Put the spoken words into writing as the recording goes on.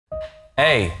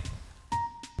Hey.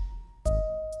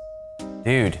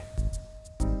 Dude.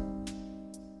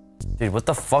 Dude, what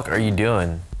the fuck are you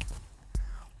doing?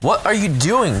 What are you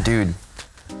doing, dude?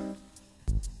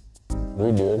 What are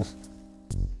you doing?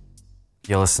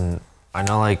 Yo, listen, I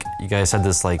know like you guys had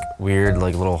this like weird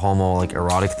like little homo like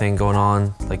erotic thing going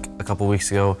on like a couple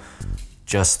weeks ago.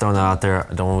 Just throwing that out there.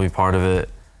 I don't want to be part of it.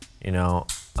 You know,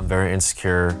 I'm very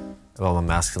insecure about my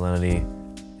masculinity,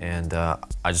 and I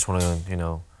just want to, you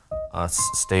know,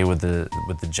 stay with the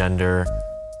gender,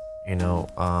 you know,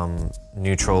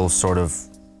 neutral sort of.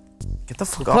 Get the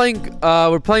fuck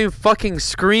We're playing fucking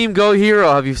Scream Go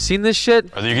Hero. Have you seen this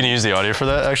shit? Are you gonna use the audio for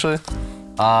that actually?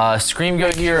 Scream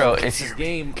Go Hero. It's a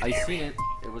game. I seen it.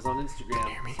 It was on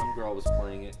Instagram. Some girl was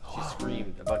playing it. She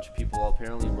screamed. A bunch of people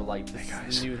apparently were like,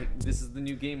 "This is the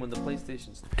new game on the PlayStation."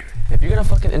 If you're gonna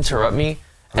fucking interrupt me,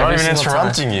 I'm not even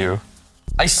interrupting you.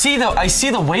 I see the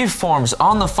waveforms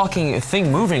on the fucking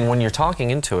thing moving when you're talking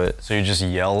into it. So you just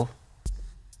yell?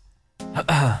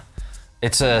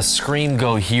 It's a Scream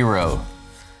Go Hero.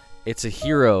 It's a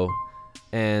hero,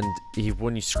 and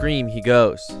when you scream, he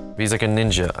goes. He's like a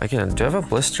ninja. Do I have a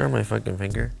blister on my fucking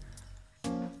finger?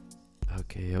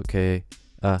 Okay.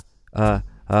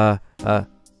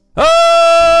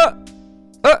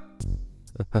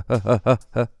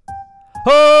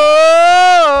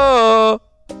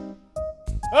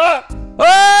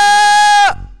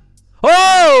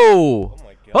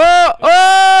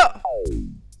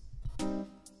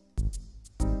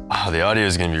 Oh, the audio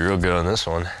is gonna be real good on this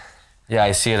one. Yeah,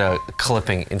 I see it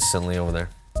clipping instantly over there.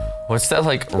 What's that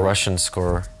like Russian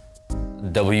score?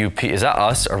 WP, is that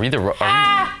us? Are we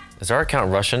is our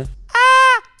account Russian?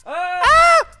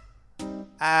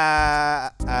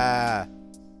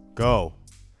 Go.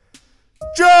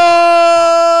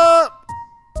 Jump!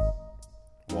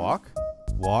 Walk.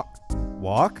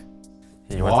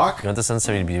 You want the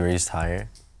sensor to be raised higher?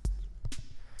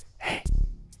 Hey.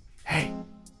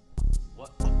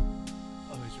 What? Oh,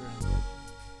 he's around the edge.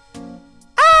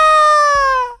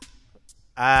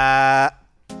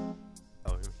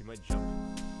 Oh, he might jump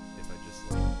if I just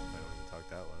like, if I don't even talk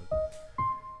that loud.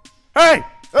 Hey!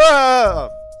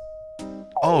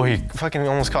 Oh, he fucking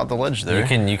almost caught the ledge there.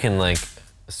 You can like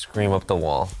scream up the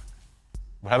wall.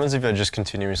 What happens if I just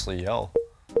continuously yell?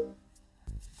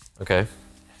 Okay.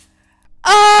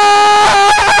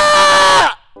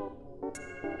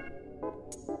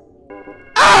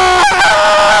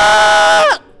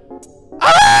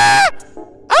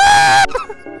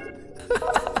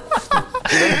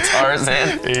 Tarzan.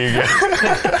 There you go.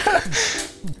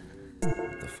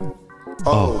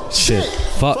 Oh shit!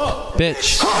 Fuck, bitch!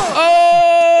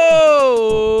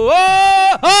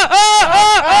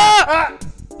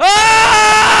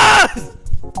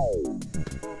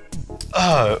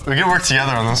 We can work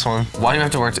together on this one. Why do you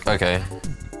have to work? Okay.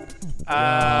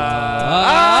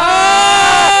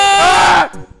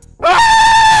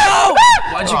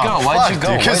 Why'd you go? Why'd you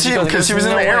go? Because he was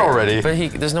in the air already. But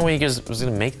there's no way he was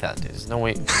gonna make that, dude. There's no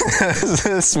way.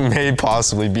 This may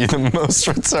possibly be the most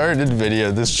retarded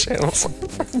video this channel's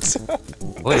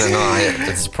Believe it or not,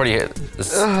 it's pretty.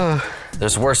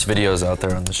 There's worse videos out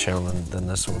there on this channel than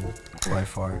this one, by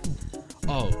far.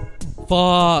 Oh,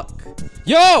 fuck!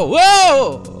 Yo!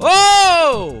 Whoa!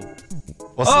 Whoa!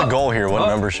 What's the goal here? What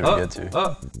number should we get to?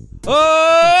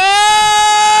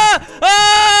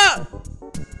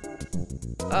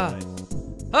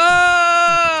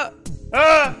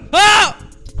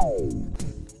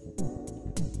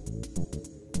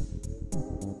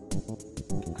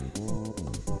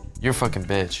 You're a fucking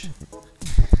bitch.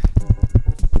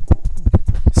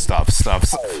 Stop. Fuck.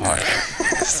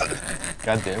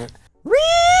 God damn it.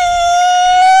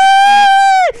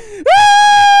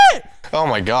 Oh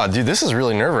my god, dude, this is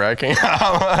really nerve-wracking.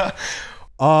 Oh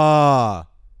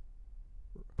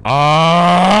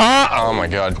my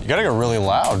god, you gotta go really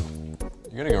loud.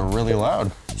 You're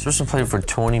supposed to play for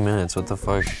 20 minutes, what the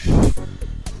fuck?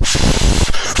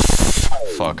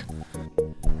 Fuck.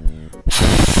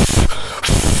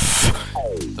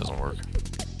 Doesn't work.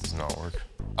 Does not work.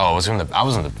 Oh, I was in the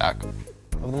back of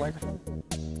the microphone.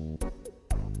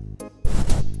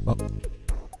 What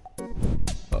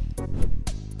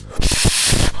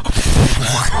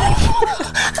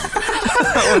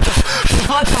the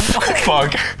fuck?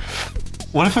 Fuck.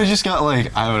 What if I just got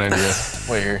like, I have an idea.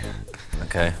 Wait here.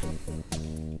 Okay.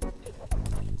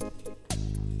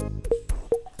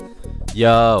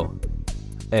 Yo.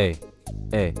 Hey.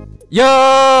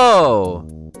 Yo!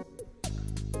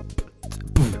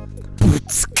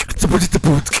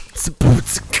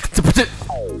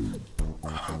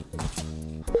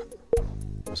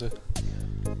 What's it?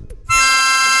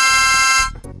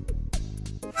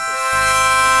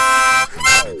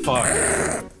 Fuck.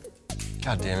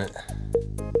 God damn it.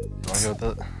 You wanna go with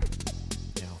that?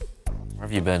 Yo, where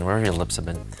have you been? Where have your lips have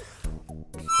been?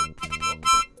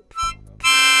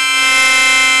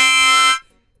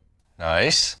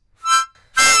 Nice.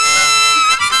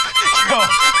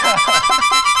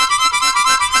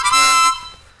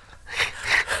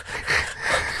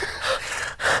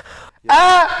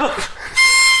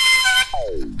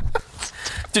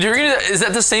 Dude, is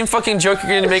that the same fucking joke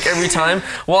you're gonna make every time?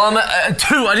 Well, I'm at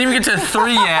 2, I didn't even get to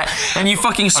 3 yet, and you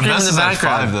fucking scream in the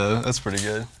background. 5 though, that's pretty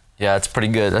good. Yeah, it's pretty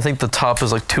good. I think the top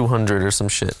is like 200 or some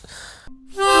shit.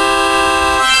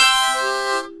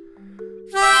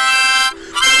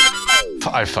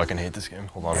 I fucking hate this game.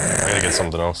 Hold on, I gotta get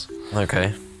something else.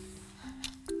 Okay.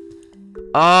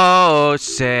 Oh,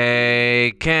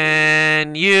 say,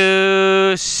 can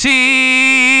you see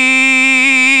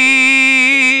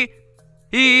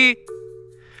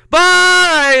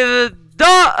by the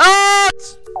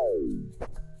dots?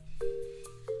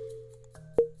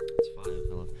 It's 5.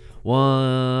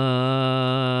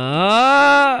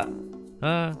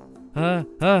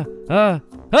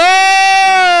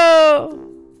 Oh!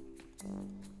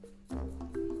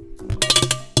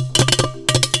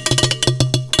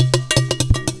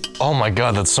 Oh my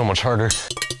god, that's so much harder.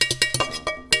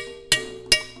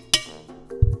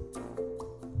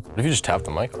 What if you just tap the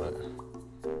mic on it?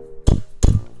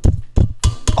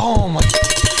 Oh my...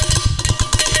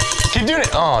 Keep doing it!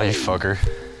 Oh, you fucker.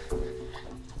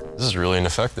 This is really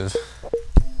ineffective.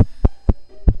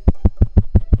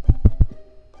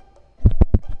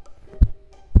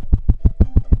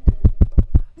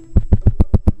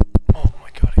 Oh my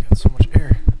god, I got so much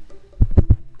air.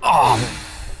 Oh!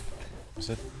 Is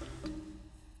it?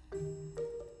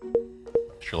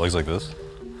 Put your legs like this.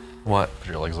 What? Put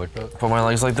your legs like that. Put my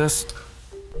legs like this?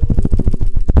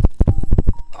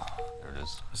 Oh, there it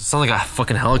is. Does it sound like a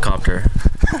fucking helicopter?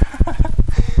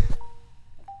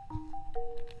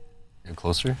 Get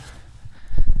closer.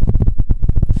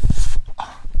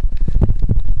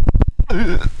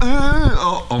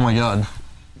 Oh my god.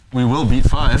 We will beat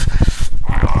 5.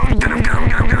 Get him.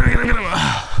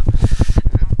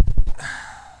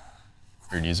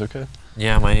 Your knees okay?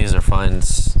 Yeah, my knees are fine.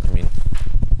 I mean,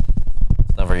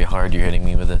 it's not very hard you're hitting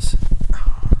me with this.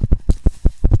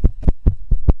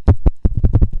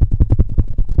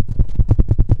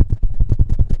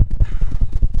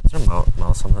 Is there a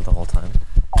mouse on that the whole time?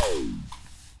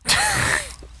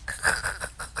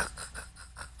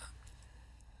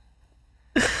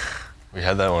 We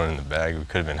had that one in the bag. We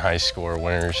could have been high score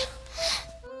winners.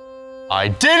 I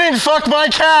didn't fuck my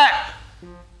cat!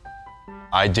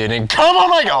 I didn't come on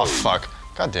my... Oh, fuck.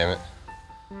 God damn it.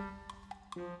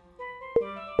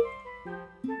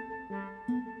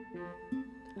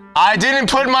 I didn't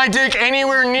put my dick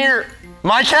anywhere near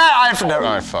my cat.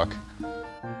 Alright, fuck.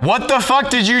 What the fuck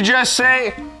did you just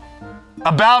say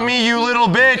about me, you little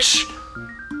bitch?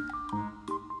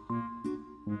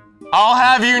 I'll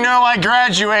have you know I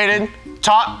graduated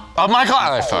top of my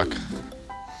class. Alright, fuck.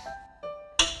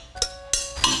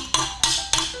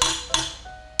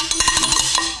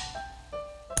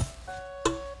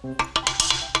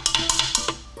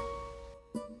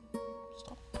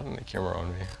 Stop putting the camera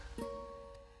on me.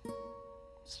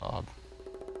 Stop.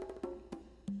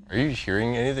 Are you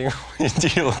hearing anything? Do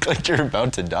you look like you're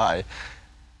about to die?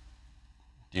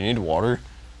 Do you need water?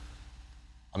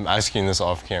 I'm asking this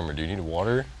off camera. Do you need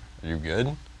water? Are you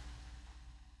good?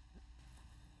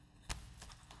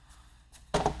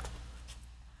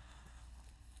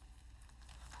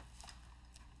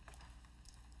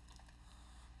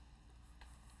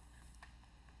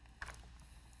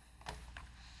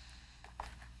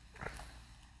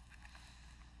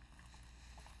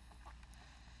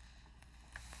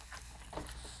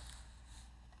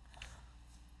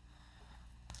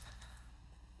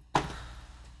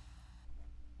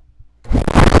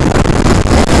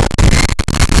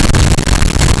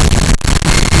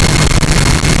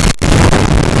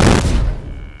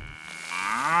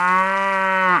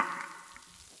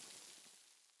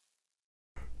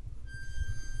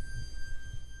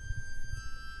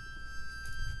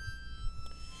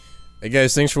 Hey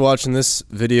guys, thanks for watching this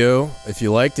video. If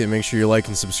you liked it, make sure you like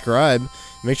and subscribe.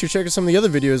 Make sure you check out some of the other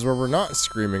videos where we're not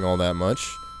screaming all that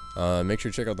much. Make sure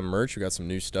you check out the merch. We got some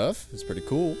new stuff. It's pretty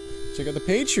cool. Check out the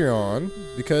Patreon,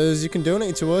 because you can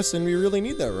donate to us, and we really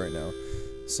need that right now.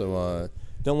 So,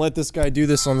 don't let this guy do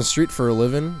this on the street for a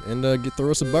living, and throw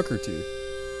us a buck or two.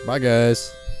 Bye,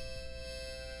 guys.